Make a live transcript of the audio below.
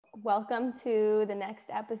Welcome to the next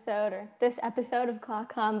episode, or this episode of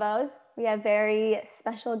Clock Combos. We have very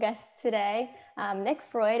special guests today, Nick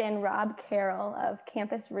Freud and Rob Carroll of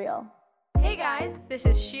Campus Reel. Hey guys, this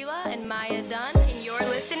is Sheila and Maya Dunn, and you're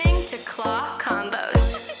listening to Clock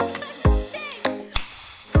Combos.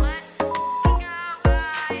 Let's go,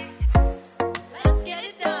 guys. Let's get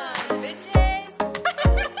it done, bitches.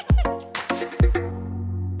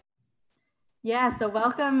 Yeah, so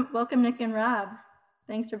welcome Nick and Rob.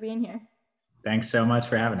 Thanks for being here. Thanks so much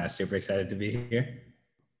for having us. Super excited to be here.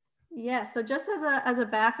 Yeah, so just as a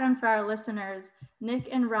background for our listeners, Nick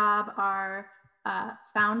and Rob are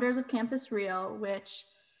founders of Campus Reel, which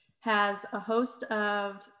has a host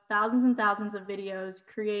of thousands and thousands of videos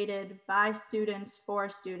created by students for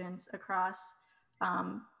students across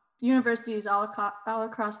universities all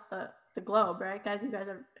across the globe, right, guys? You guys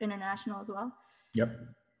are international as well? Yep.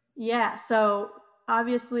 Yeah, so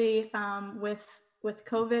obviously with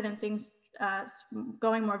COVID and things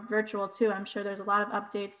going more virtual too, I'm sure there's a lot of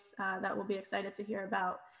updates that we'll be excited to hear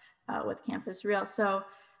about with Campus Reel. So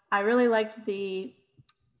I really liked the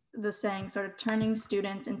saying, sort of turning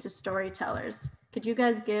students into storytellers. Could you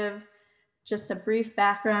guys give just a brief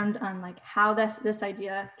background on like how this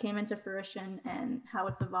idea came into fruition and how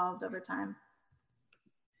it's evolved over time?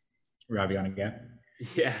 Rob, you want to go?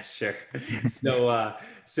 Yeah, sure. So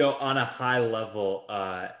on a high level,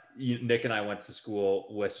 Nick and I went to school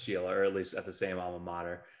with Sheila, or at least at the same alma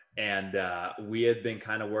mater. And we had been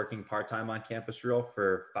kind of working part-time on Campus Reel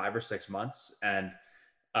for 5 or 6 months. And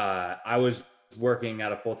I was working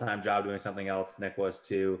at a full-time job doing something else. Nick was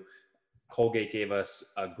too. Colgate gave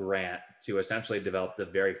us a grant to essentially develop the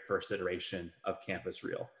very first iteration of Campus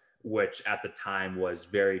Reel, which at the time was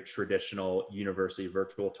very traditional university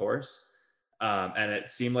virtual tours. And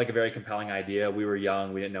it seemed like a very compelling idea. We were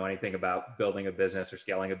young. We didn't know anything about building a business or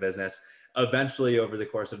scaling a business. Eventually, over the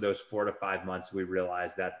course of those 4 to 5 months, we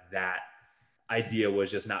realized that idea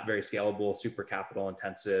was just not very scalable, super capital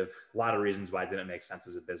intensive, a lot of reasons why it didn't make sense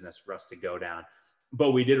as a business for us to go down.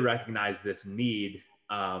 But we did recognize this need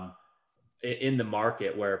in the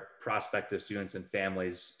market where prospective students and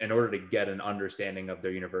families, in order to get an understanding of their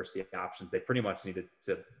university options, they pretty much needed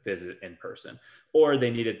to visit in person, or they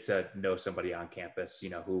needed to know somebody on campus,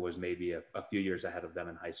 who was maybe a few years ahead of them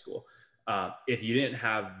in high school. If you didn't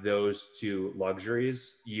have those two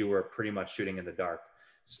luxuries, you were pretty much shooting in the dark.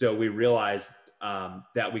 So we realized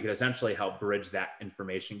that we could essentially help bridge that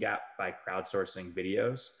information gap by crowdsourcing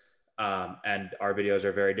videos. And our videos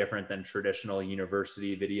are very different than traditional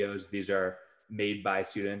university videos. These are made by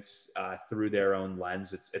students through their own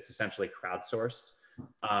lens. It's essentially crowdsourced.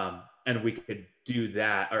 And we could do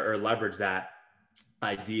that or leverage that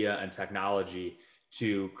idea and technology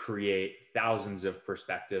to create thousands of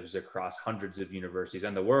perspectives across hundreds of universities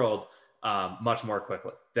in the world much more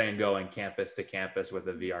quickly than going campus to campus with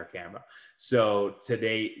a VR camera. So to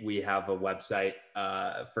date, we have a website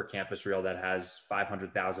for Campus Reel that has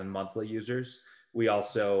 500,000 monthly users. We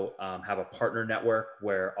also have a partner network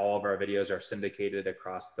where all of our videos are syndicated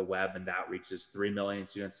across the web, and that reaches 3 million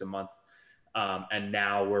students a month. And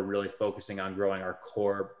now we're really focusing on growing our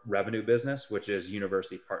core revenue business, which is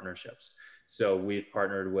university partnerships. So we've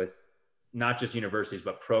partnered with not just universities,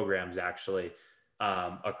 but programs actually,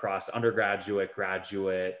 across undergraduate,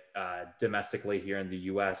 graduate, domestically here in the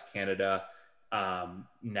US, Canada,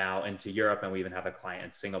 now into Europe, and we even have a client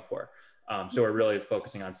in Singapore. So we're really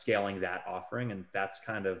focusing on scaling that offering, and that's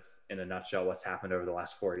kind of, in a nutshell, what's happened over the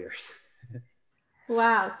last 4 years.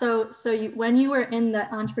 Wow. So when you were in the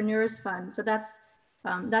Entrepreneurs Fund, so that's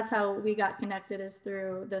how we got connected, is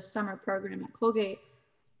through the summer program at Colgate.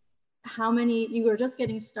 How many, you were just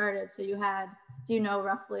getting started, so you had, do you know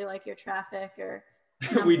roughly like your traffic or?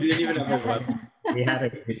 We didn't even have a web. We had a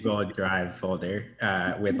Google Drive folder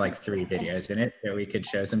with like 3 videos in it that we could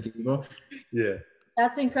show some people. Yeah.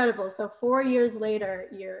 That's incredible. So 4 years later,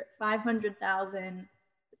 you're 500,000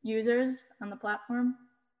 users on the platform.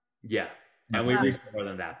 Yeah. And we reached more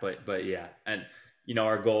than that, but yeah. And,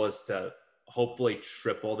 our goal is to hopefully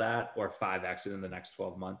triple that or 5X it in the next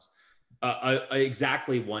 12 months.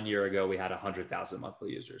 Exactly 1 year ago, we had 100,000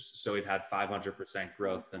 monthly users. So we've had 500%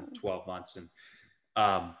 growth in 12 months. And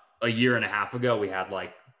a year and a half ago, we had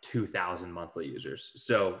like 2,000 monthly users.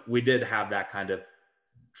 So we did have that kind of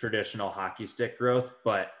traditional hockey stick growth,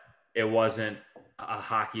 but it wasn't a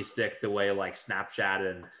hockey stick the way like Snapchat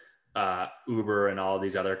and Uber and all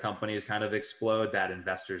these other companies kind of explode that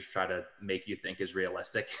investors try to make you think is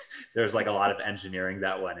realistic. There's like a lot of engineering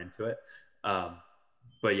that went into it.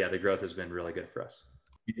 But yeah, the growth has been really good for us.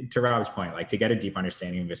 To Rob's point, like to get a deep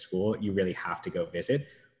understanding of a school, you really have to go visit.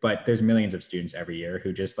 but there's millions of students every year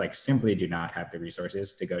who just like simply do not have the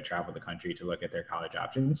resources to go travel the country to look at their college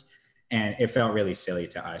options. And it felt really silly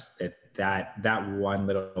to us that one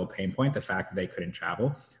little pain point, the fact that they couldn't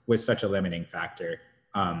travel, was such a limiting factor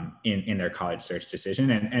in their college search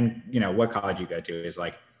decision. And you know, what college you go to is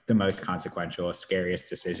like the most consequential, scariest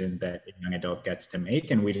decision that a young adult gets to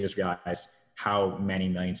make. And we just realized how many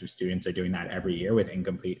millions of students are doing that every year with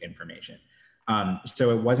incomplete information.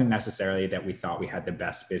 So it wasn't necessarily that we thought we had the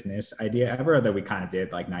best business idea ever, or that we kind of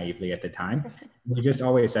did like naively at the time. We just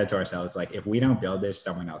always said to ourselves, like, if we don't build this,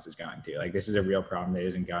 someone else is going to. Like, this is a real problem that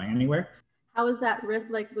isn't going anywhere. How was that risk?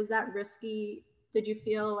 Like, was that risky? Did you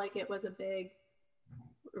feel like it was a big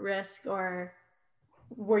risk, or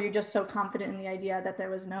were you just so confident in the idea that there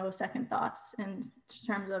was no second thoughts in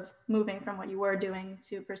terms of moving from what you were doing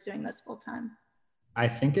to pursuing this full time? I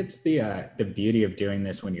think it's the beauty of doing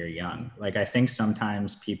this when you're young. Like, I think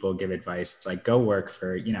sometimes people give advice like, go work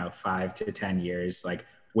for, you know, 5 to 10 years, like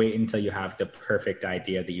wait until you have the perfect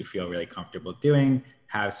idea that you feel really comfortable doing,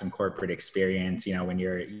 have some corporate experience, you know, when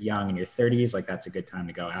you're young in your 30s, like that's a good time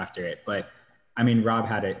to go after it. But I mean, Rob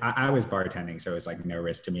had it, I was bartending, so it was like no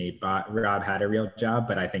risk to me, but Rob had a real job,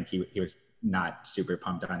 but I think he was not super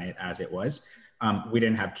pumped on it as it was. We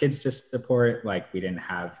didn't have kids to support, like we didn't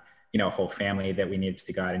have, you know, a whole family that we needed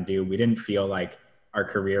to go out and do. We didn't feel like our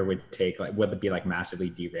career would be like massively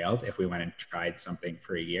derailed if we went and tried something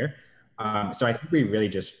for a year. So I think we really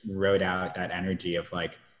just rode out that energy of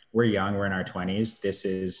like, we're young, we're in our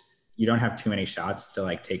 20s. You don't have too many shots to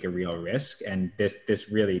like take a real risk. And this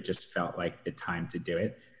really just felt like the time to do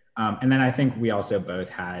it. And then I think we also both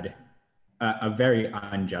had a very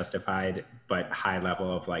unjustified but high level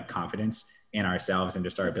of like confidence in ourselves and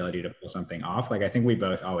just our ability to pull something off. Like, I think we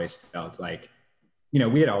both always felt like, you know,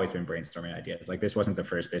 we had always been brainstorming ideas. Like, this wasn't the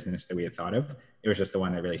first business that we had thought of. It was just the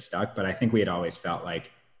one that really stuck. But I think we had always felt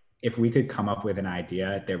like if we could come up with an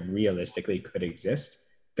idea that realistically could exist,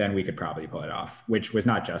 then we could probably pull it off, which was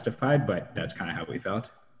not justified, but that's kind of how we felt.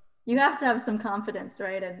 You have to have some confidence,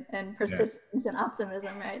 right? And persistence and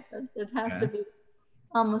optimism, right? It has to be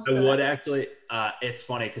almost. So what actually, it's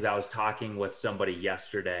funny because I was talking with somebody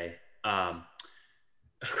yesterday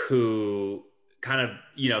who kind of,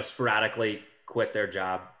 you know, sporadically quit their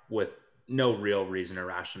job with no real reason or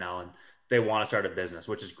rationale, and they want to start a business,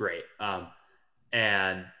 which is great.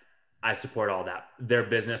 And I support all that. Their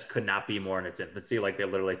business could not be more in its infancy. Like, they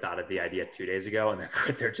literally thought of the idea 2 days ago and they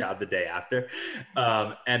quit their job the day after.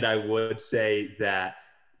 And I would say that,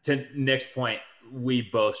 to Nick's point, we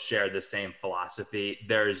both share the same philosophy.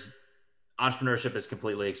 Entrepreneurship is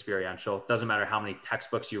completely experiential. Doesn't matter how many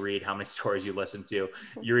textbooks you read, how many stories you listen to,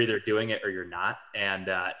 you're either doing it or you're not. And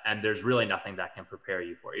there's really nothing that can prepare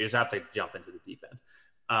you for it. You just have to jump into the deep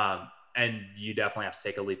end. And you definitely have to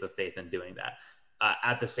take a leap of faith in doing that.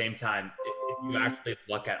 At the same time, if you actually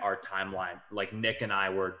look at our timeline, like Nick and I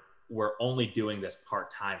were only doing this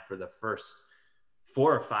part-time for the first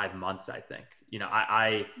 4 or 5 months, I think. You know,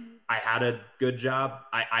 I had a good job.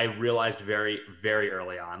 I realized very, very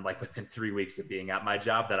early on, like within 3 weeks of being at my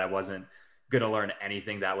job, that I wasn't going to learn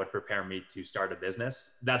anything that would prepare me to start a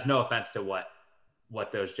business. That's no offense to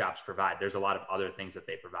what those jobs provide. There's a lot of other things that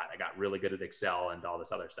they provide. I got really good at Excel and all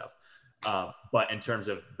this other stuff. But in terms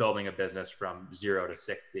of building a business from 0 to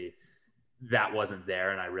 60, that wasn't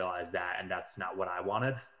there. And I realized that, and that's not what I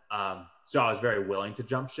wanted. So I was very willing to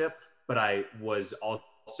jump ship, but I was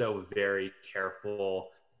also very careful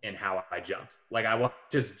in how I jumped. Like, I wasn't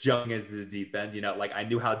just jumping into the deep end, you know, like I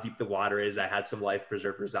knew how deep the water is. I had some life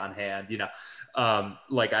preservers on hand, you know,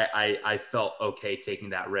 like I felt okay taking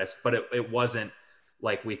that risk, but it wasn't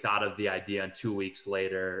like we thought of the idea and 2 weeks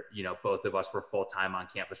later, you know, both of us were full-time on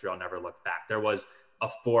Campus Real, never looked back. There was a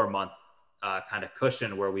 4-month kind of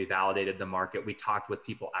cushion where we validated the market. We talked with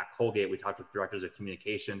people at Colgate. We talked with directors of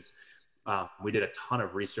communications. We did a ton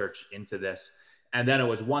of research into this. And then it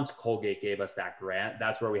was once Colgate gave us that grant,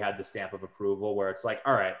 that's where we had the stamp of approval, where it's like,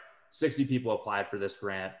 all right, 60 people applied for this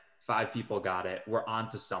grant, 5 people got it. We're on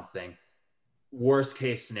to something. Worst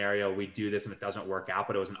case scenario, we do this and it doesn't work out,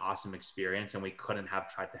 but it was an awesome experience and we couldn't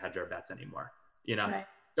have tried to hedge our bets anymore, you know? Right.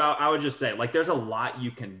 So I would just say, like, there's a lot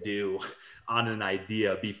you can do on an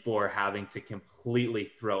idea before having to completely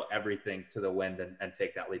throw everything to the wind and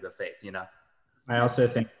take that leap of faith, you know? I also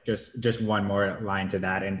think just one more line to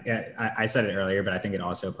that. And I said it earlier, but I think it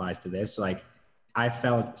also applies to this. Like, I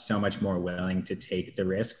felt so much more willing to take the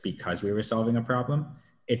risk because we were solving a problem.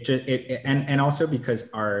 And also because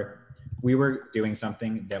we were doing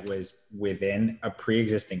something that was within a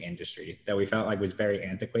pre-existing industry that we felt like was very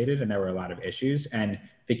antiquated, and there were a lot of issues. And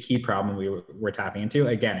the key problem we were tapping into,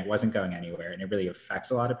 again, it wasn't going anywhere and it really affects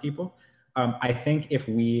a lot of people. I think if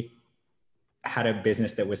we had a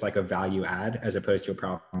business that was like a value add as opposed to a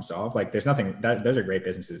problem solve, like there's nothing that those are great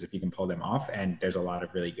businesses if you can pull them off, and there's a lot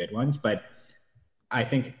of really good ones. But I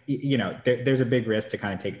think, there's a big risk to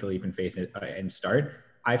kind of take the leap in faith and start.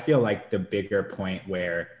 I feel like the bigger point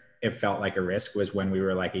where it felt like a risk was when we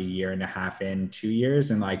were like a year and a half in, 2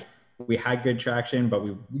 years, and like we had good traction, but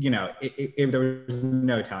if there was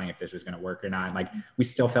no telling if this was going to work or not. Like we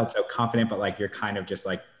still felt so confident, but like you're kind of just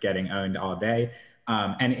like getting owned all day.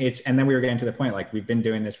 And then we were getting to the point, like we've been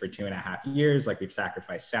doing this for 2.5 years, like we've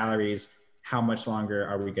sacrificed salaries. How much longer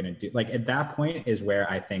are we going to do? Like at that point is where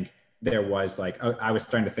I think there was like, I was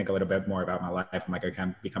starting to think a little bit more about my life. I'm like, okay,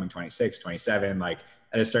 I'm becoming 26, 27. Like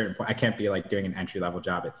at a certain point, I can't be like doing an entry-level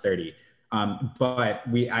job at 30. But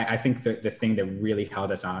I think the thing that really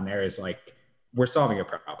held us on there is like, we're solving a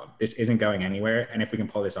problem. This isn't going anywhere. And if we can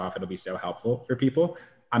pull this off, it'll be so helpful for people.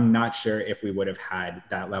 I'm not sure if we would have had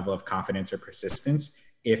that level of confidence or persistence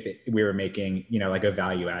if we were making, like a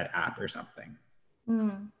value add app or something.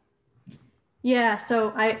 Yeah,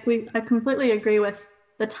 so I completely agree with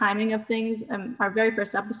the timing of things. Our very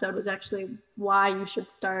first episode was actually why you should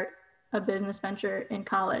start a business venture in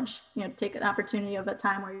college. Take an opportunity of a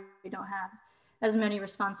time where you don't have as many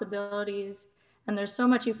responsibilities, and there's so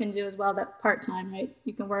much you can do as well that part-time, right?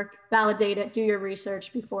 You can work, validate it, do your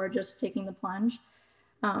research before just taking the plunge.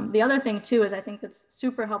 The other thing too is I think it's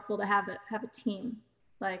super helpful to have a team.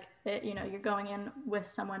 Like you're going in with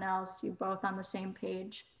someone else, you both on the same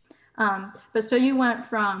page. But so you went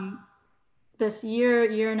from this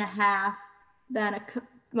year and a half, then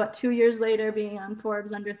 2 years later being on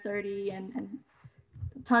Forbes under 30 and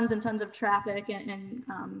tons and tons of traffic and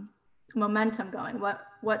momentum going.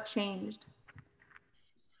 What changed?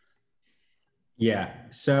 Yeah,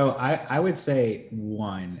 so I would say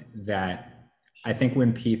one, that I think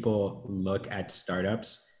when people look at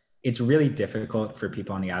startups, it's really difficult for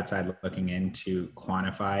people on the outside looking in to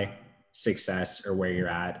quantify success or where you're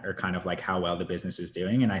at or kind of like how well the business is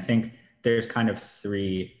doing. And I think there's kind of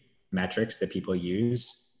 3 metrics that people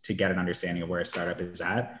use to get an understanding of where a startup is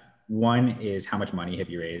at. One is how much money have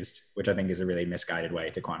you raised, which I think is a really misguided way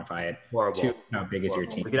to quantify it. Horrible. 2, how big is your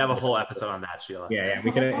team? We could have a whole episode on that, Sheila. Yeah,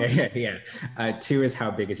 we could. Yeah. 2 is how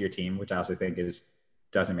big is your team, which I also think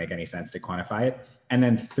doesn't make any sense to quantify it. And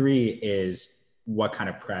then 3 is what kind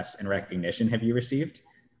of press and recognition have you received?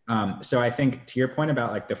 So I think to your point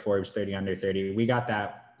about like the Forbes 30 under 30, we got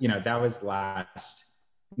that, that was last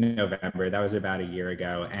November. That was about a year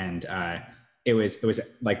ago. And it was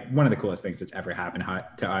like one of the coolest things that's ever happened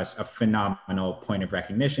to us, a phenomenal point of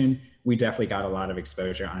recognition. We definitely got a lot of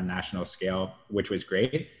exposure on a national scale, which was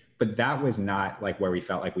great, but that was not like where we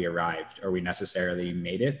felt like we arrived or we necessarily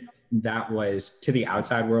made it. That was to the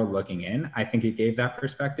outside world looking in. I think it gave that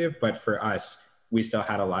perspective, but for us, we still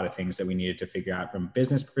had a lot of things that we needed to figure out from a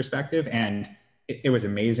business perspective. And it was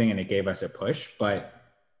amazing and it gave us a push, but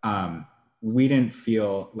we didn't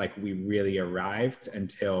feel like we really arrived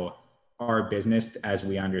until our business as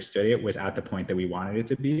we understood it was at the point that we wanted it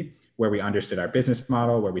to be, where we understood our business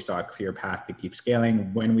model, where we saw a clear path to keep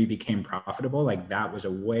scaling. When we became profitable, like that was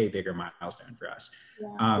a way bigger milestone for us.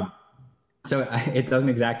 Yeah. So it doesn't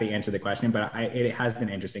exactly answer the question, but it has been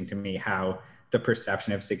interesting to me how the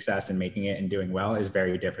perception of success and making it and doing well is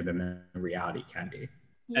very different than the reality can be.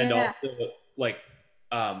 Yeah. And also like,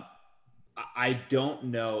 I don't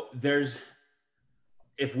know,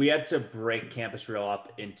 if we had to break Campus Reel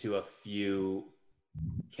up into a few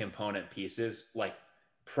component pieces, like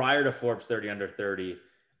prior to Forbes 30 under 30,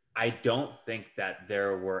 I don't think that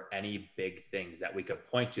there were any big things that we could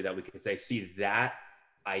point to that we could say, see, that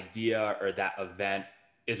idea or that event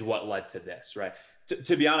is what led to this, right?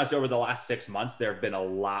 To be honest, over the last 6 months, there have been a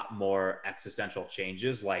lot more existential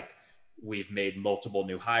changes. Like we've made multiple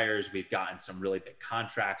new hires, we've gotten some really big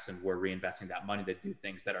contracts, and we're reinvesting that money to do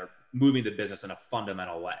things that are moving the business in a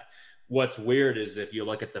fundamental way. What's weird is if you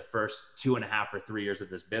look at the first 2.5 or 3 years of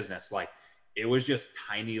this business, like it was just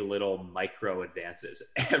tiny little micro advances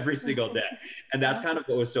every single day. And that's kind of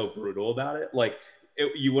what was so brutal about it. Like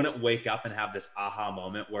you wouldn't wake up and have this aha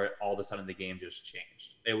moment where all of a sudden the game just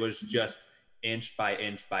changed. It was just inch by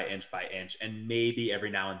inch by inch by inch. And maybe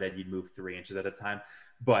every now and then you'd move 3 inches at a time.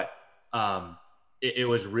 But it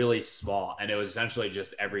was really small, and it was essentially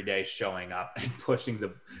just every day showing up and pushing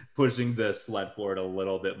the sled forward a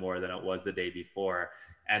little bit more than it was the day before.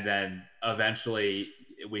 And then eventually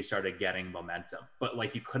we started getting momentum, but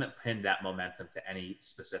like you couldn't pin that momentum to any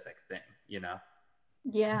specific thing,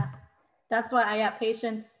 Yeah, that's why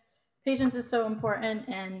patience is so important.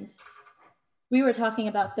 And we were talking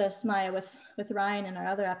about this, Maya, with Ryan in our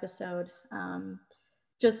other episode,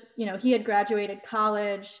 just, he had graduated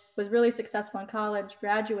college, was really successful in college,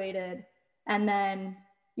 graduated, and then,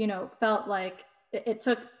 felt like it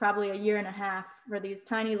took probably a year and a half for these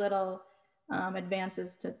tiny little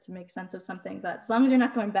advances to make sense of something. But as long as you're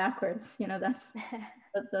not going backwards,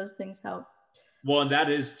 those things help. Well, and that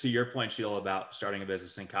is to your point, Sheila, about starting a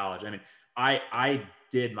business in college. I mean, I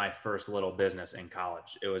did my first little business in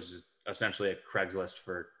college. It was essentially a Craigslist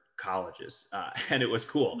for colleges, and it was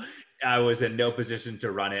cool. I was in no position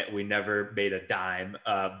to run it. We never made a dime,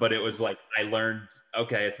 but it was like, I learned,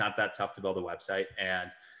 okay, it's not that tough to build a website,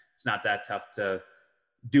 and it's not that tough to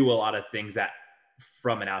do a lot of things that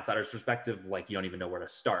from an outsider's perspective, like you don't even know where to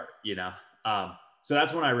start, So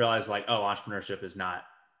that's when I realized like, oh, entrepreneurship is not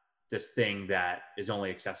this thing that is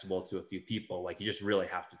only accessible to a few people. Like you just really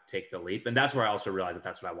have to take the leap. And that's where I also realized that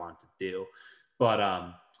that's what I wanted to do.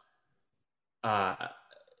 But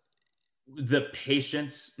the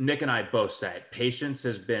patience, Nick and I both say, patience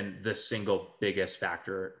has been the single biggest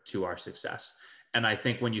factor to our success. And I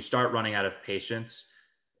think when you start running out of patience,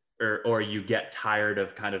 or you get tired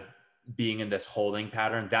of kind of being in this holding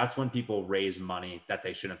pattern, that's when people raise money that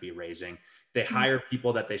they shouldn't be raising. They hire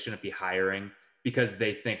people that they shouldn't be hiring because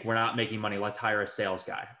they think we're not making money. Let's hire a sales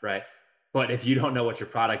guy, right? But if you don't know what your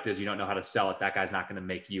product is, you don't know how to sell it, that guy's not going to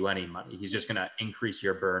make you any money. He's just going to increase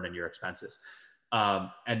your burn and your expenses.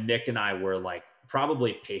 And Nick and I were like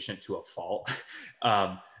probably patient to a fault.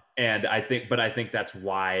 And I think that's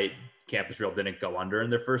why Campus Reel didn't go under in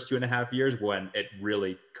their first 2.5 years when it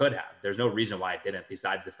really could have. There's no reason why it didn't,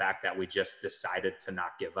 besides the fact that we just decided to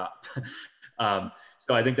not give up.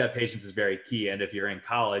 So I think that patience is very key. And if you're in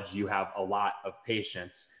college, you have a lot of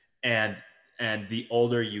patience, and the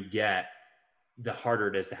older you get, the harder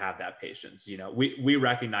it is to have that patience. We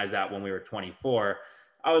recognized that when we were 24.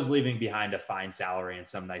 I was leaving behind a fine salary and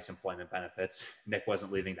some nice employment benefits. Nick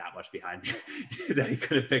wasn't leaving that much behind that he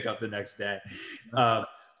couldn't pick up the next day.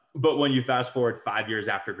 But when you fast forward 5 years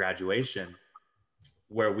after graduation,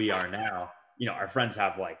 where we are now, our friends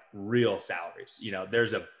have like real salaries.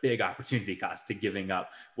 There's a big opportunity cost to giving up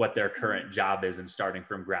what their current job is and starting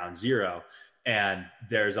from ground zero. And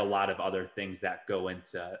there's a lot of other things that go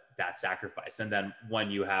into that sacrifice. And then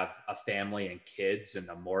when you have a family and kids and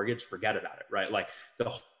a mortgage, forget about it, right? Like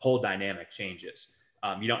the whole dynamic changes.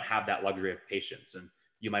 You don't have that luxury of patience, and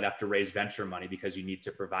you might have to raise venture money because you need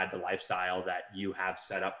to provide the lifestyle that you have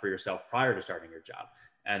set up for yourself prior to starting your job.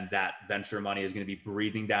 And that venture money is going to be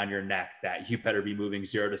breathing down your neck that you better be moving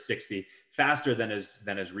 0 to 60 faster than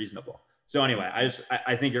is reasonable. So anyway,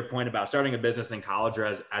 I think your point about starting a business in college or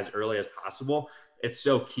as early as possible, it's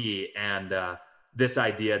so key. And this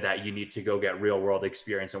idea that you need to go get real world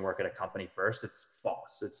experience and work at a company first, it's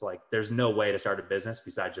false. It's like, there's no way to start a business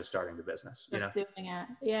besides just starting the business. Just doing it.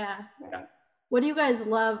 Yeah. What do you guys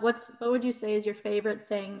love? What would you say is your favorite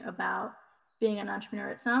thing about being an entrepreneur?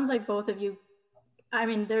 It sounds like both of you, I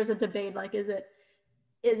mean, there's a debate, like, is it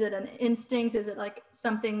an instinct? Is it like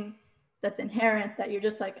something that's inherent that you're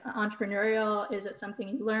just like entrepreneurial? Is it something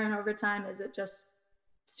you learn over time? Is it just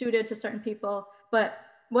suited to certain people? But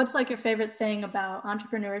what's like your favorite thing about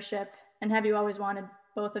entrepreneurship? And have you always wanted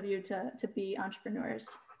both of you to be entrepreneurs?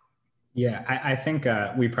 Yeah, I think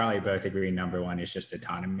we probably both agree. Number one is just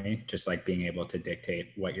autonomy, just like being able to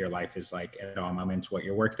dictate what your life is like at all moments, what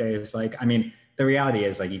your workday is like. I mean, the reality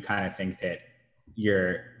is like you kind of think that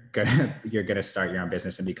you're gonna start your own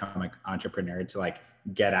business and become like entrepreneur to like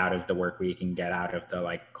get out of the work week and get out of the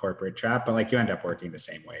like corporate trap, but like you end up working the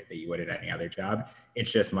same way that you would at any other job.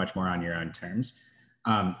 It's just much more on your own terms.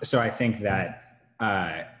 So I think that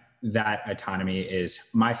that autonomy is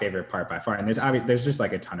my favorite part by far. And there's just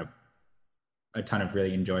like a ton of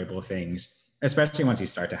really enjoyable things, especially once you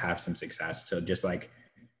start to have some success. So just like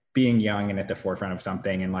being young and at the forefront of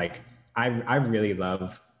something. And like, I really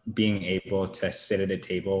love being able to sit at a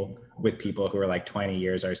table with people who are like 20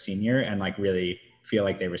 years our senior and like really feel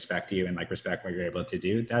like they respect you and like respect what you're able to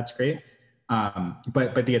do. That's great.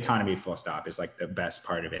 But the autonomy full stop is like the best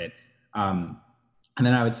part of it. And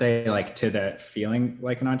then I would say like to the feeling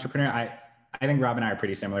like an entrepreneur, I think Rob and I are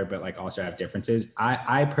pretty similar, but like also have differences.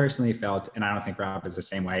 I personally felt, and I don't think Rob is the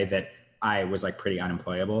same way, that I was like pretty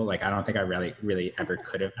unemployable. Like, I don't think I really ever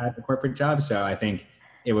could have had a corporate job. So I think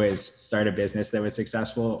it was start a business that was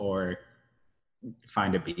successful or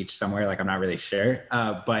find a beach somewhere. Like, I'm not really sure.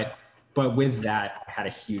 But with that, I had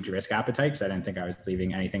a huge risk appetite because I didn't think I was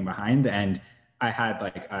leaving anything behind. And I had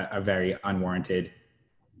like a very unwarrantedly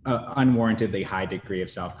high degree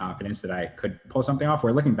of self-confidence that I could pull something off,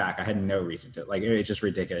 where looking back, I had no reason to. Like, it's just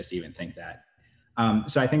ridiculous to even think that.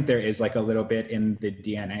 So I think there is like a little bit in the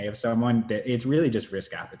DNA of someone that it's really just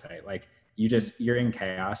risk appetite. Like, you're in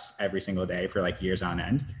chaos every single day for like years on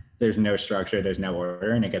end. There's no structure, there's no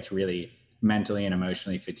order, and it gets really mentally and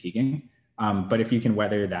emotionally fatiguing. But if you can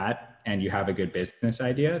weather that and you have a good business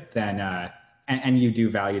idea, then and you do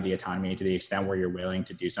value the autonomy to the extent where you're willing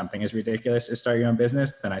to do something as ridiculous as start your own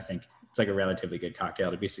business, then I think it's like a relatively good cocktail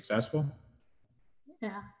to be successful.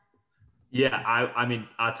 Yeah. Yeah. I mean,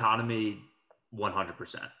 autonomy,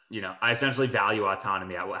 100%. You know, I essentially value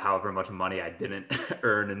autonomy at however much money I didn't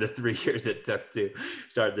earn in the 3 years it took to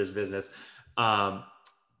start this business.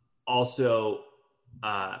 Also,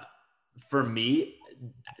 for me,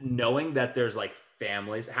 knowing that there's like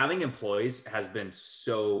families, having employees has been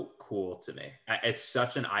so cool to me. It's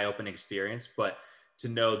such an eye-opening experience, but to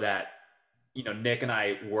know that, you know, Nick and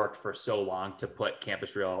I worked for so long to put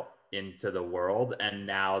Campus Reel into the world. And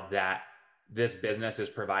now that this business is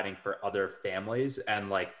providing for other families, and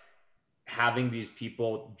like having these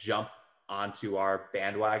people jump onto our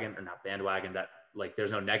bandwagon, or not bandwagon, that like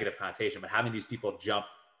there's no negative connotation, but having these people jump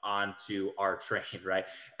onto our train, right,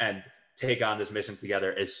 and take on this mission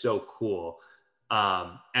together is so cool.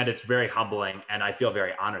 And it's very humbling. And I feel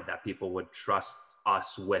very honored that people would trust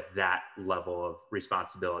us with that level of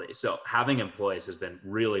responsibility. So having employees has been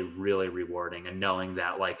really, really rewarding, and knowing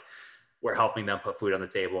that like we're helping them put food on the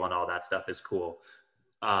table and all that stuff is cool.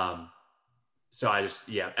 So I just,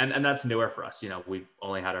 yeah. And that's newer for us. You know, we've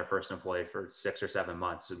only had our first employee for 6 or 7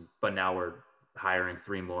 months, but now we're hiring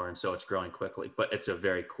 3 more. And so it's growing quickly, but it's a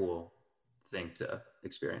very cool thing to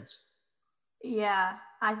experience. Yeah,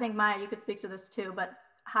 I think Maya, you could speak to this too, but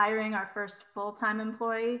hiring our first full-time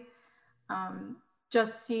employee,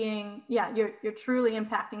 just seeing, yeah, you're truly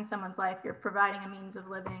impacting someone's life. You're providing a means of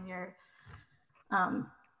living.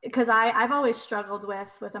 Because I've always struggled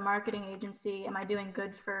with a marketing agency. Am I doing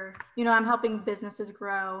good for, you know, I'm helping businesses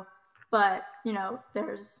grow, but, you know,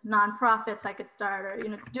 there's nonprofits I could start, or, you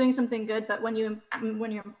know, it's doing something good. But when you're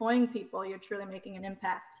employing people, you're truly making an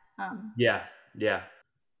impact. Yeah.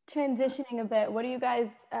 Transitioning a bit, what do you guys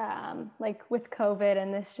like with COVID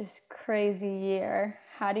and this just crazy year?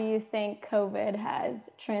 How do you think COVID has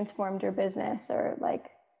transformed your business, or like,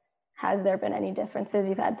 has there been any differences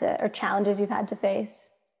you've had to, or challenges you've had to face?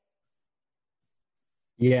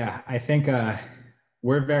 Yeah, I think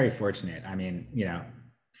we're very fortunate. I mean, you know,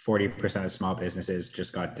 40% of small businesses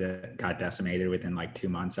just got decimated within like 2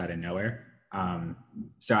 months out of nowhere.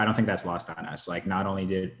 So I don't think that's lost on us. Like, not only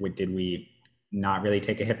did we not really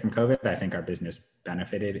take a hit from COVID, I think our business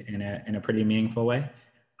benefited in a pretty meaningful way.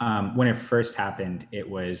 When it first happened, it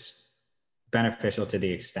was beneficial to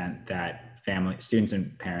the extent that students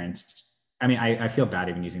and parents, I mean, I feel bad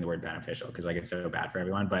even using the word beneficial because like it's so bad for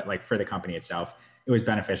everyone, but like for the company itself, it was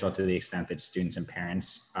beneficial to the extent that students and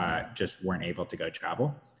parents just weren't able to go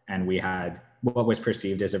travel. And we had what was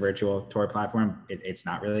perceived as a virtual tour platform. It's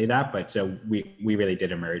not really that, but so we really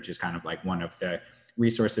did emerge as kind of like one of the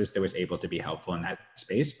resources that was able to be helpful in that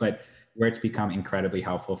space. But where it's become incredibly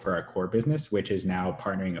helpful for our core business, which is now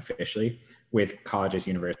partnering officially with colleges,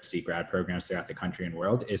 university, grad programs throughout the country and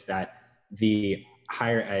world, is that the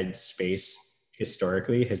higher ed space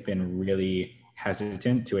historically has been really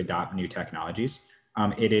hesitant to adopt new technologies.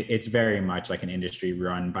 It's very much like an industry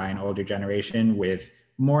run by an older generation with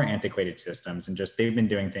more antiquated systems, and just they've been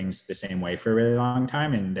doing things the same way for a really long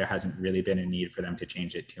time, and there hasn't really been a need for them to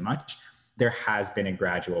change it too much. There has been a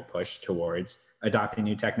gradual push towards adopting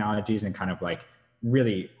new technologies and kind of like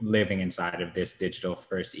really living inside of this digital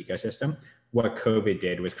first ecosystem. What COVID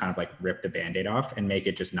did was kind of like rip the Band-Aid off and make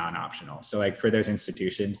it just non-optional. So like for those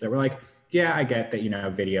institutions that were like, yeah, I get that, you know,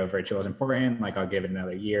 video virtual is important. Like I'll give it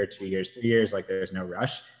another year, 2 years, 3 years, like there's no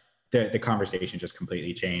rush. The conversation just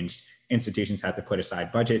completely changed. Institutions had to put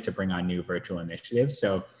aside budget to bring on new virtual initiatives.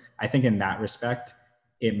 So I think in that respect,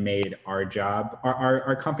 it made our job,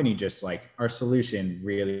 our company, just like our solution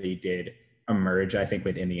really did emerge, I think,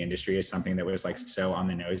 within the industry as something that was like so on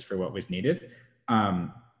the nose for what was needed.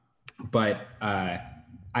 But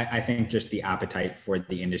I think just the appetite for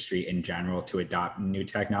the industry in general to adopt new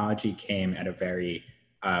technology came at a very,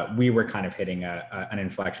 we were kind of hitting an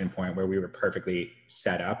inflection point where we were perfectly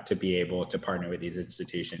set up to be able to partner with these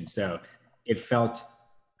institutions. So it felt,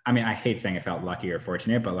 I mean, I hate saying it felt lucky or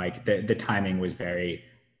fortunate, but like the timing was very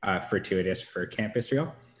fortuitous for Campus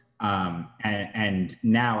Reel. And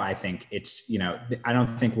now I think it's, you know, I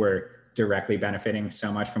don't think we're directly benefiting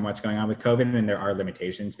so much from what's going on with COVID, and there are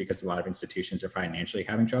limitations because a lot of institutions are financially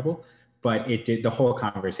having trouble, but the whole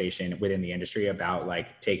conversation within the industry about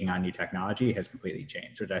like taking on new technology has completely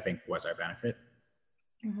changed, which I think was our benefit.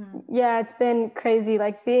 Mm-hmm. Yeah, it's been crazy,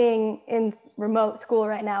 like being in remote school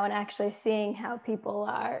right now and actually seeing how people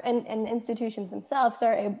are, and institutions themselves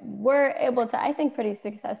were able to, I think, pretty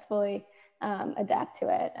successfully adapt to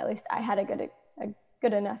it. At least I had a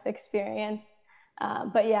good enough experience.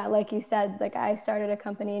 But yeah, like you said, like I started a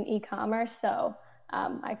company in e-commerce, so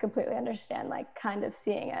I completely understand like kind of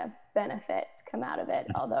seeing a benefit come out of it,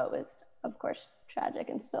 although it was of course tragic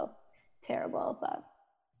and still terrible. But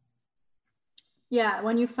yeah,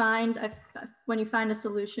 when you find a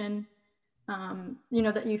solution,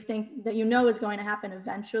 that you think that is going to happen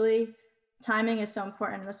eventually, timing is so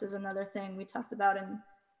important. This is another thing we talked about in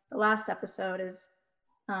the last episode is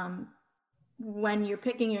when you're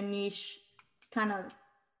picking your niche, kind of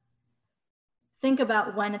think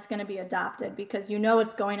about when it's going to be adopted, because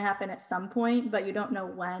it's going to happen at some point, but you don't know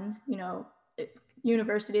when.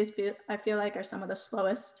 Universities I feel like are some of the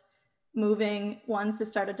slowest moving ones to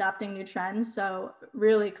start adopting new trends. So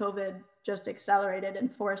really COVID just accelerated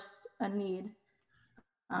and forced a need.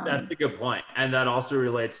 That's a good point. And that also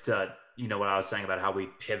relates to, what I was saying about how we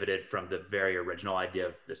pivoted from the very original idea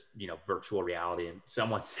of this, virtual reality. And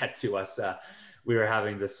someone said to us, we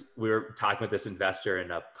were talking with this investor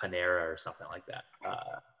in a Panera or something like that.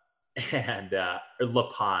 Or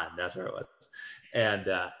La Pan, that's where it was. And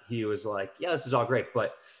he was like, yeah, this is all great,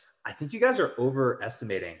 but I think you guys are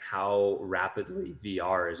overestimating how rapidly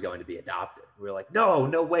VR is going to be adopted. We were like,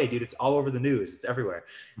 no way, dude. It's all over the news. It's everywhere.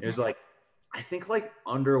 And it was like, I think like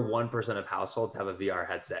under 1% of households have a VR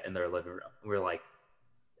headset in their living room. And we're like,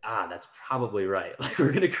 that's probably right. Like we're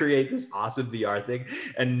going to create this awesome VR thing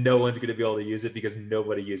and no one's going to be able to use it because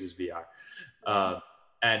nobody uses VR.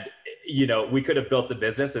 And, we could have built the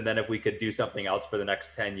business, and then if we could do something else for the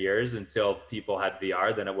next 10 years until people had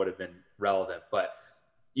VR, then it would have been relevant. But,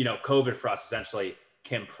 COVID for us essentially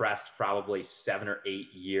compressed probably 7 or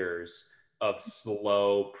 8 years of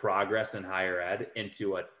slow progress in higher ed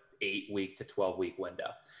into a 8-week to 12-week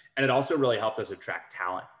window. And it also really helped us attract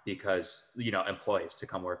talent because, employees to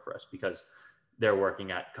come work for us, because they're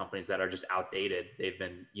working at companies that are just outdated. They've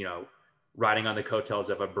been, riding on the coattails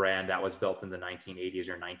of a brand that was built in the 1980s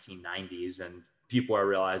or 1990s. And people are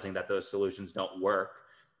realizing that those solutions don't work,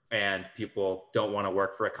 and people don't want to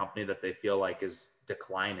work for a company that they feel like is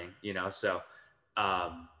declining, So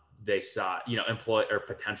they saw,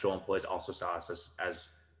 potential employees also saw us as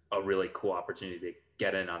a really cool opportunity to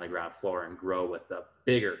get in on the ground floor and grow with a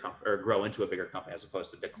bigger company, or grow into a bigger company as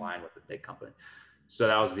opposed to decline with a big company. So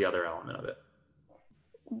that was the other element of it.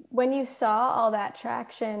 When you saw all that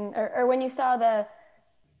traction, or when you saw the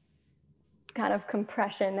kind of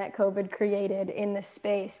compression that COVID created in the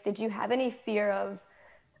space, did you have any fear of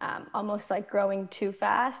almost like growing too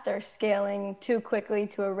fast or scaling too quickly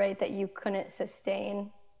to a rate that you couldn't sustain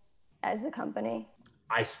as a company?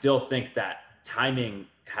 I still think that timing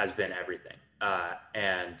has been everything.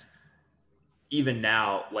 And even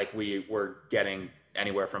now, like we were getting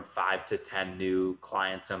anywhere from 5 to 10 new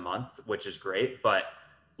clients a month, which is great, but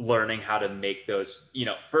learning how to make those,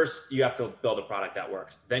 first you have to build a product that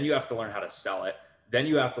works. Then you have to learn how to sell it. Then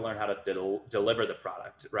you have to learn how to deliver the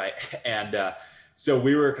product. Right. And so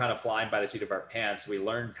we were kind of flying by the seat of our pants. We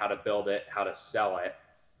learned how to build it, how to sell it.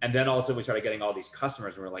 And then also we started getting all these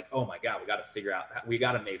customers, and we're like, oh my God, we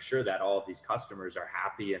got to make sure that all of these customers are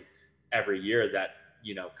happy. And every year that,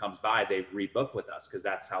 comes by, they rebook with us, because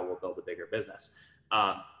that's how we'll build a bigger business.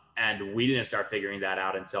 And we didn't start figuring that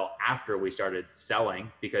out until after we started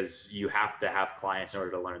selling, because you have to have clients in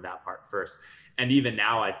order to learn that part first. And even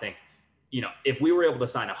now, I think, if we were able to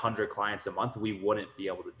sign 100 clients a month, we wouldn't be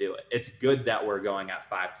able to do it. It's good that we're going at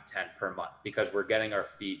 5 to 10 per month, because we're getting our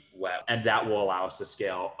feet wet, and that will allow us to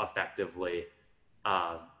scale effectively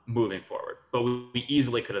moving forward. But we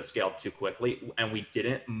easily could have scaled too quickly, and we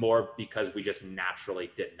didn't, more because we just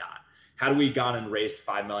naturally did not. Had we gone and raised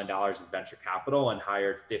 $5 million in venture capital and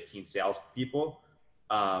hired 15 salespeople,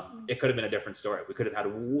 it could have been a different story. We could have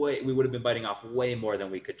we would have been biting off way more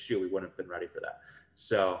than we could chew. We wouldn't have been ready for that.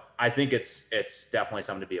 So I think it's definitely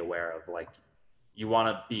something to be aware of. Like, you want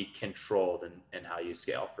to be controlled in how you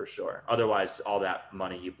scale, for sure. Otherwise, all that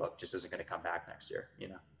money you book just isn't going to come back next year,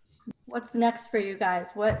 What's next for you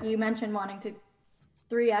guys? What you mentioned, wanting to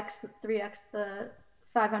 3x the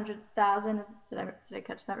 500,000. Did I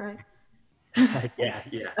catch that right? Yeah.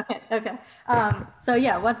 Okay. So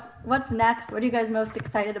yeah, what's next? What are you guys most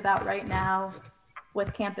excited about right now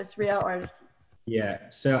with Campus Real? Yeah.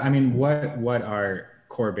 So, I mean, what our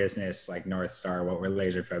core business, like North Star, what we're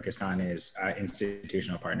laser focused on is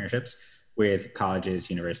institutional partnerships with colleges,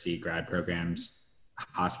 university, grad programs,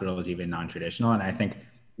 hospitals, even non-traditional. And I think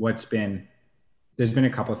there's been a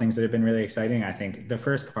couple of things that have been really exciting. I think the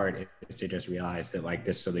first part is to just realize that like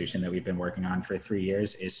this solution that we've been working on for 3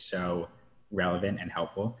 years is so relevant and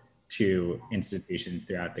helpful to institutions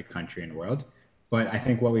throughout the country and world. But I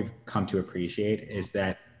think what we've come to appreciate is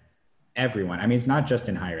that everyone. I mean, it's not just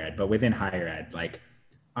in higher ed, but within higher ed, like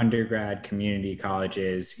undergrad, community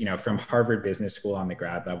colleges, from Harvard Business School on the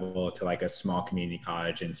grad level to like a small community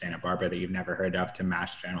college in Santa Barbara that you've never heard of to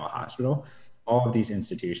Mass General Hospital. All of these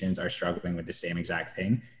institutions are struggling with the same exact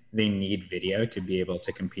thing. They need video to be able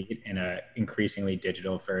to compete in an increasingly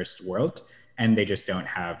digital first world, and they just don't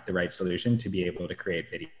have the right solution to be able to create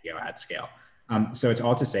video at scale. So it's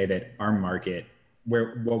all to say that our market,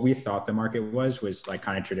 where what we thought the market was like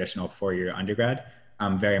kind of traditional 4-year undergrad,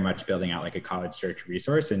 very much building out like a college search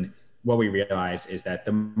resource. And what we realized is that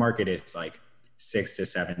the market is like 6 to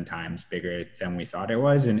 7 times bigger than we thought it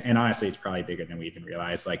was. And honestly, it's probably bigger than we even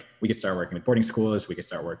realized. Like we could start working with boarding schools, we could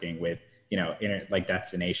start working with, like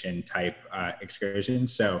destination type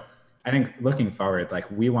excursions. So I think looking forward, like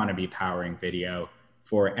we want to be powering video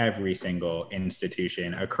for every single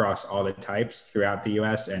institution across all the types throughout the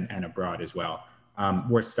US and abroad as well.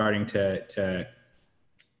 We're starting to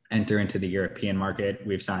enter into the European market.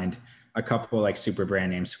 We've signed a couple like super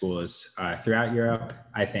brand name schools throughout Europe.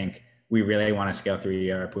 I think we really want to scale through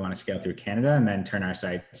Europe. We want to scale through Canada and then turn our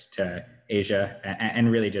sights to Asia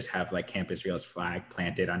and really just have like Campus Reels flag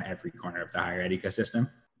planted on every corner of the higher id ecosystem.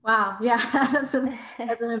 Wow. Yeah, that's an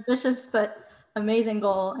ambitious but amazing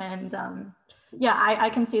goal. And yeah, I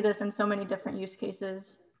can see this in so many different use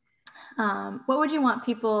cases. What would you want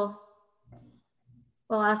people,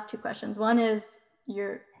 well, I'll ask 2 questions. One is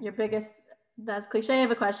your biggest, that's cliche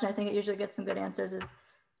of a question, I think it usually gets some good answers, is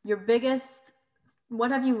your biggest, what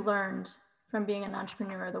have you learned from being an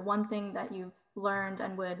entrepreneur? The one thing that you've learned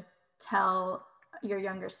and would tell your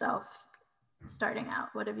younger self starting out,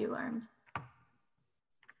 what have you learned?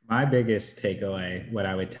 My biggest takeaway, what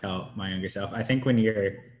I would tell my younger self, I think when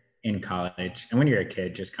you're in college and when you're a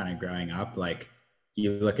kid just kind of growing up, like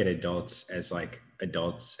you look at adults as like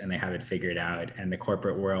adults and they have it figured out, and the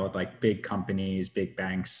corporate world, like big companies, big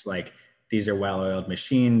banks, like these are well-oiled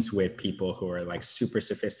machines with people who are like super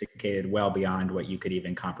sophisticated, well beyond what you could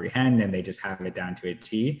even comprehend, and they just have it down to a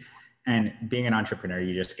T. And being an entrepreneur,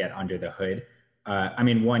 you just get under the hood.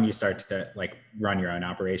 One, you start to like run your own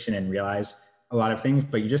operation and realize a lot of things,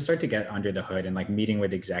 but you just start to get under the hood and like meeting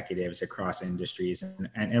with executives across industries.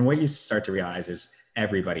 And what you start to realize is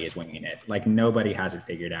everybody is winging it. Like nobody has it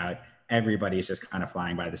figured out. Everybody is just kind of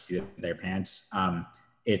flying by the seat of their pants.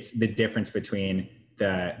 It's the difference between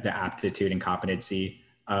the aptitude and competency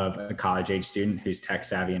of a college age student who's tech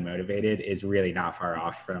savvy and motivated is really not far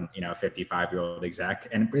off from, a 55-year-old exec.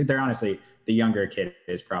 And they're honestly, the younger kid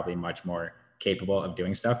is probably much more capable of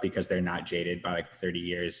doing stuff because they're not jaded by like 30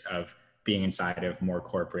 years of being inside of more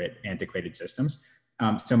corporate antiquated systems.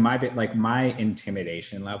 So my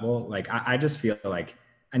intimidation level, like I just feel like,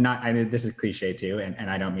 this is cliche too. And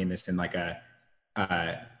I don't mean this in like a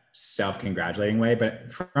self-congratulating way,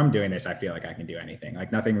 but from doing this, I feel like I can do anything.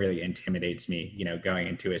 Like nothing really intimidates me, going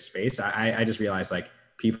into a space. I just realized like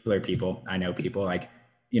people are people. I know people, like,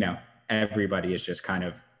 everybody is just kind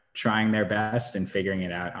of trying their best and figuring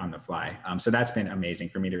it out on the fly. So that's been amazing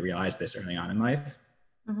for me to realize this early on in life.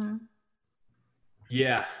 Mm-hmm.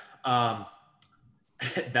 Yeah.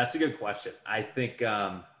 That's a good question. I think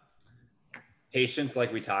patience,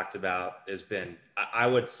 like we talked about, has been, I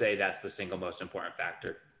would say that's the single most important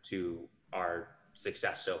factor to our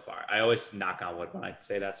success so far. I always knock on wood when I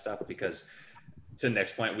say that stuff because to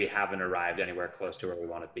Nick's point, we haven't arrived anywhere close to where we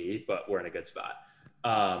want to be, but we're in a good spot.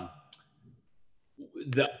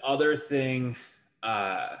 The other thing,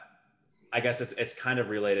 I guess it's kind of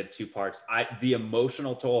related, 2 parts. The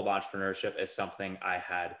emotional toll of entrepreneurship is something I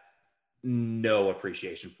had no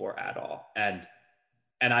appreciation for at all.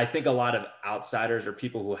 And I think a lot of outsiders or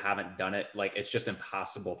people who haven't done it, like it's just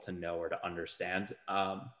impossible to know or to understand.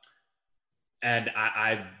 And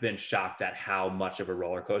I've been shocked at how much of a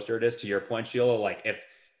roller coaster it is. To your point, Sheila, like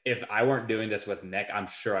if I weren't doing this with Nick, I'm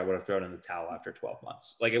sure I would have thrown in the towel after 12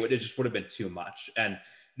 months. Like it just would have been too much. And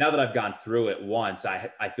now that I've gone through it once,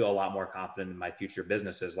 I feel a lot more confident in my future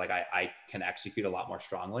businesses. Like I can execute a lot more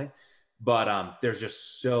strongly, but there's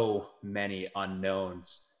just so many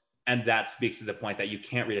unknowns. And that speaks to the point that you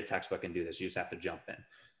can't read a textbook and do this. You just have to jump in.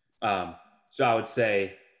 So I would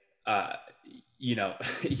say,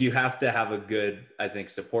 you have to have a good, I think,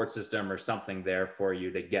 support system or something there for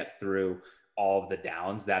you to get through all of the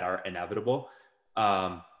downs that are inevitable.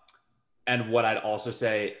 And what I'd also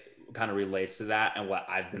say kind of relates to that, and what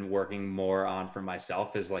I've been working more on for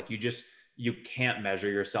myself, is like, you can't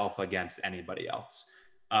measure yourself against anybody else.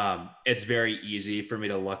 It's very easy for me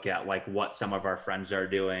to look at like what some of our friends are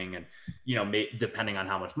doing and, depending on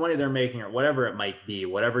how much money they're making or whatever it might be,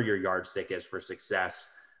 whatever your yardstick is for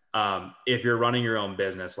success, If you're running your own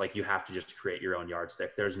business, like you have to just create your own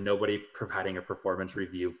yardstick. There's nobody providing a performance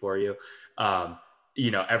review for you.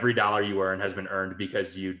 Every dollar you earn has been earned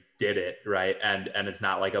because you did it, right? And it's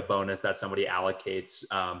not like a bonus that somebody allocates.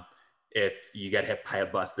 If you get hit by a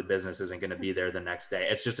bus, the business isn't going to be there the next day.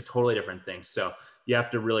 It's just a totally different thing. So you have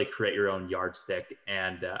to really create your own yardstick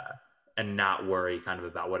and not worry kind of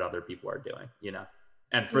about what other people are doing,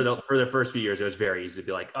 And for the first few years, it was very easy to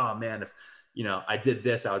be like, oh man, if I did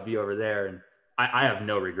this, I would be over there. And I have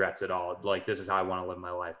no regrets at all. Like, this is how I want to live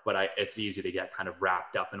my life. But it's easy to get kind of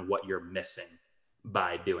wrapped up in what you're missing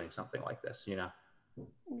by doing something like this,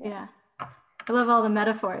 Yeah. I love all the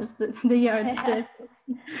metaphors, the yardstick.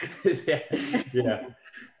 Yeah.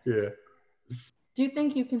 Do you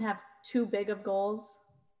think you can have too big of goals?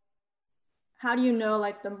 How do you know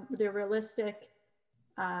like the realistic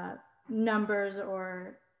numbers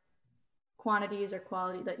or quantities or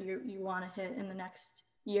quality that you want to hit in the next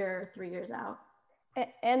year or 3 years out?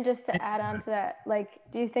 And just to add on to that, like,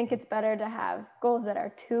 do you think it's better to have goals that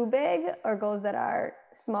are too big or goals that are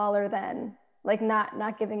smaller than, like,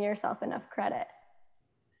 not giving yourself enough credit?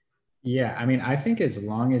 Yeah, I mean, I think as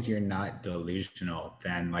long as you're not delusional,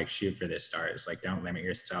 then like shoot for the stars. Like, don't limit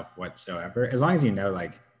yourself whatsoever. As long as you know,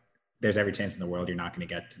 like, there's every chance in the world you're not going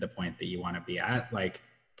to get to the point that you want to be at. Like,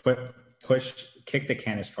 kick the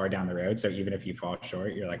can as far down the road. So even if you fall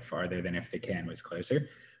short, you're like farther than if the can was closer.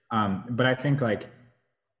 But I think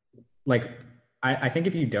I think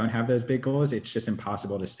if you don't have those big goals, it's just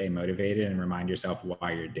impossible to stay motivated and remind yourself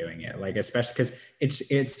why you're doing it. Like, especially because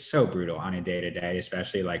it's so brutal on a day-to-day,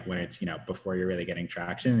 especially like when it's, before you're really getting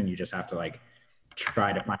traction and you just have to like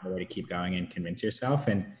try to find a way to keep going and convince yourself.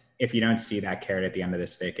 And if you don't see that carrot at the end of the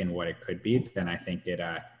stick and what it could be, then I think it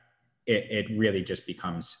really just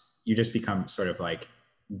you just become sort of like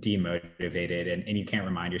demotivated and you can't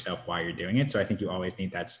remind yourself why you're doing it. So I think you always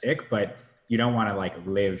need that stick, but you don't want to like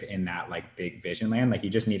live in that like big vision land. Like, you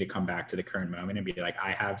just need to come back to the current moment and be like,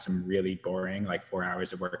 I have some really boring, like 4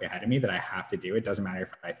 hours of work ahead of me that I have to do. It doesn't matter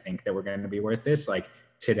if I think that we're going to be worth this. Like,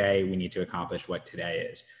 today we need to accomplish what today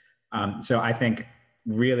is. So I think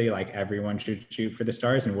really like everyone should shoot for the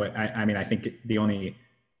stars. And I think the only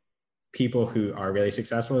people who are really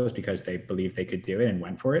successful is because they believe they could do it and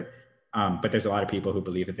went for it. But there's a lot of people who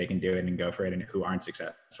believe that they can do it and go for it and who aren't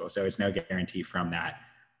successful. So it's no guarantee from that.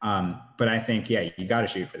 But I think, yeah, you got to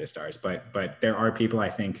shoot for the stars, but there are people I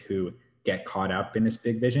think who get caught up in this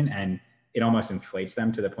big vision and it almost inflates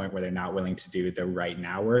them to the point where they're not willing to do the right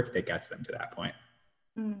now work that gets them to that point.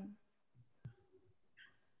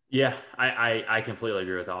 Yeah, I completely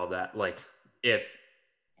agree with all of that. Like, if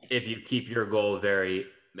you keep your goal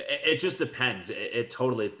it just depends. It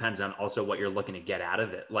totally depends on also what you're looking to get out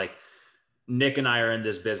of it. Like, Nick and I are in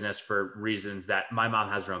this business for reasons that my mom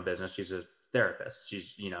has her own business. She's a therapist.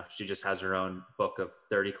 She just has her own book of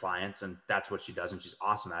 30 clients and that's what she does. And she's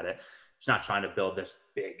awesome at it. She's not trying to build this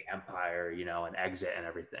big empire, and exit and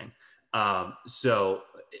everything. So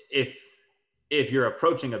if you're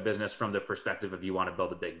approaching a business from the perspective of you want to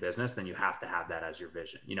build a big business, then you have to have that as your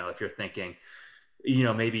vision. If you're thinking,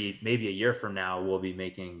 maybe a year from now we'll be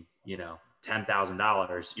making,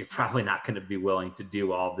 $10,000, you're probably not going to be willing to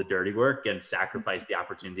do all of the dirty work and sacrifice the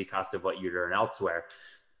opportunity cost of what you'd earn elsewhere.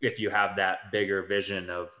 If you have that bigger vision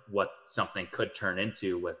of what something could turn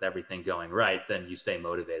into with everything going right, then you stay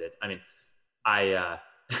motivated. I mean,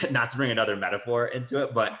 not to bring another metaphor into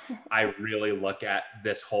it, but I really look at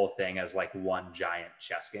this whole thing as like one giant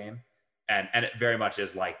chess game. And it very much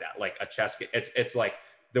is like that, like a chess game. It's like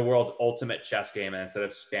the world's ultimate chess game. And instead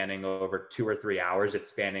of spanning over 2 or 3 hours, it's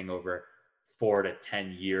spanning over 4 to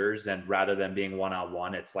 10 years. And rather than being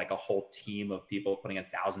one-on-one, it's like a whole team of people putting in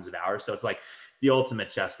thousands of hours. So it's like the ultimate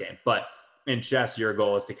chess game. But in chess, your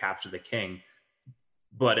goal is to capture the king.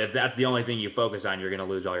 But if that's the only thing you focus on, you're going to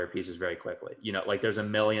lose all your pieces very quickly. Like, there's a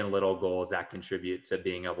million little goals that contribute to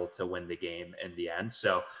being able to win the game in the end.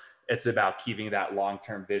 So it's about keeping that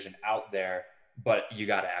long-term vision out there, but you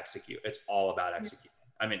got to execute. It's all about executing.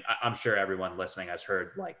 I mean, I'm sure everyone listening has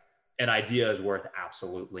heard, like, an idea is worth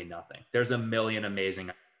absolutely nothing. There's a million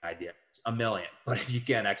amazing ideas, a million, but if you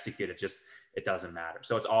can't execute it doesn't matter.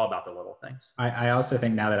 So it's all about the little things. I also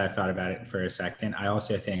think, now that I've thought about it for a second, I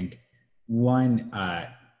also think one,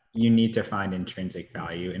 you need to find intrinsic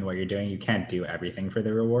value in what you're doing. You can't do everything for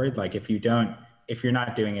the reward. Like, if you're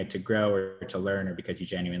not doing it to grow or to learn or because you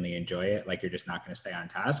genuinely enjoy it, like, you're just not going to stay on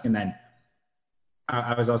task. And then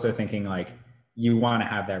I was also thinking, like, you want to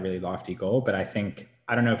have that really lofty goal, but I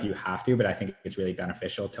don't know if you have to, but I think it's really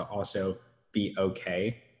beneficial to also be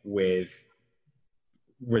okay with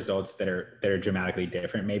results that are dramatically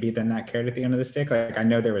different maybe than that carrot at the end of the stick. Like, I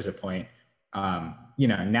know there was a point you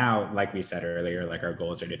know, now, like we said earlier, like our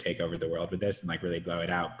goals are to take over the world with this and like really blow it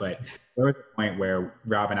out. But there was a point where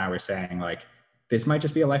Rob and I were saying like, this might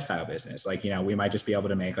just be a lifestyle business. Like, you know, we might just be able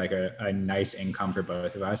to make like a nice income for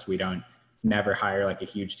both of us. We don't never hire like a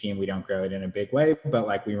huge team. We don't grow it in a big way, but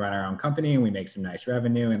like we run our own company and we make some nice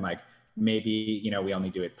revenue, and like maybe, you know, we only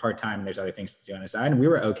do it part-time and there's other things to do on the side. And we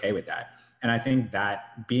were okay with that. And I think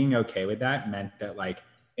that being okay with that meant that like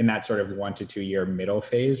in that sort of 1 to 2 year middle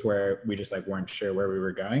phase where we just like weren't sure where we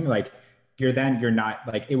were going, like you're not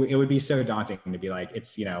like, it would be so daunting to be like,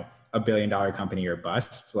 it's, you know, $1 billion company or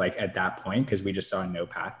bust, like at that point, because we just saw no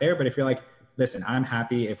path there. But if you're like, listen, I'm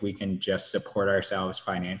happy if we can just support ourselves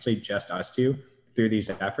financially, just us two, through these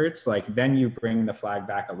efforts, like then you bring the flag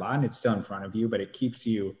back a lot and it's still in front of you, but it keeps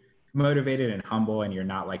you motivated and humble and you're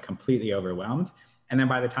not like completely overwhelmed. And then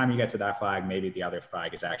by the time you get to that flag, maybe the other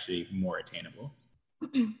flag is actually more attainable.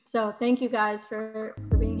 So thank you guys for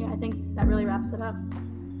being here. I think that really wraps it up.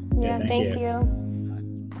 Yeah, thank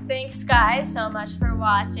you. Thanks guys so much for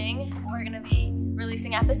watching. We're gonna be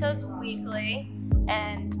releasing episodes weekly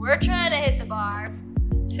and we're trying to hit the bar.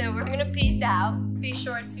 So we're gonna peace out. Be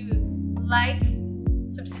sure to like,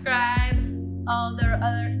 subscribe, all the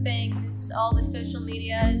other things, all the social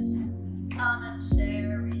medias, comment,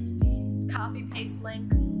 share, retweet, copy, paste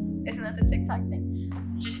link. Isn't that the TikTok thing?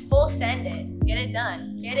 Just full send it. Get it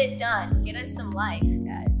done. Get it done. Get us some likes,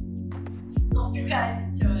 guys. Hope you guys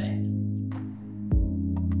enjoy.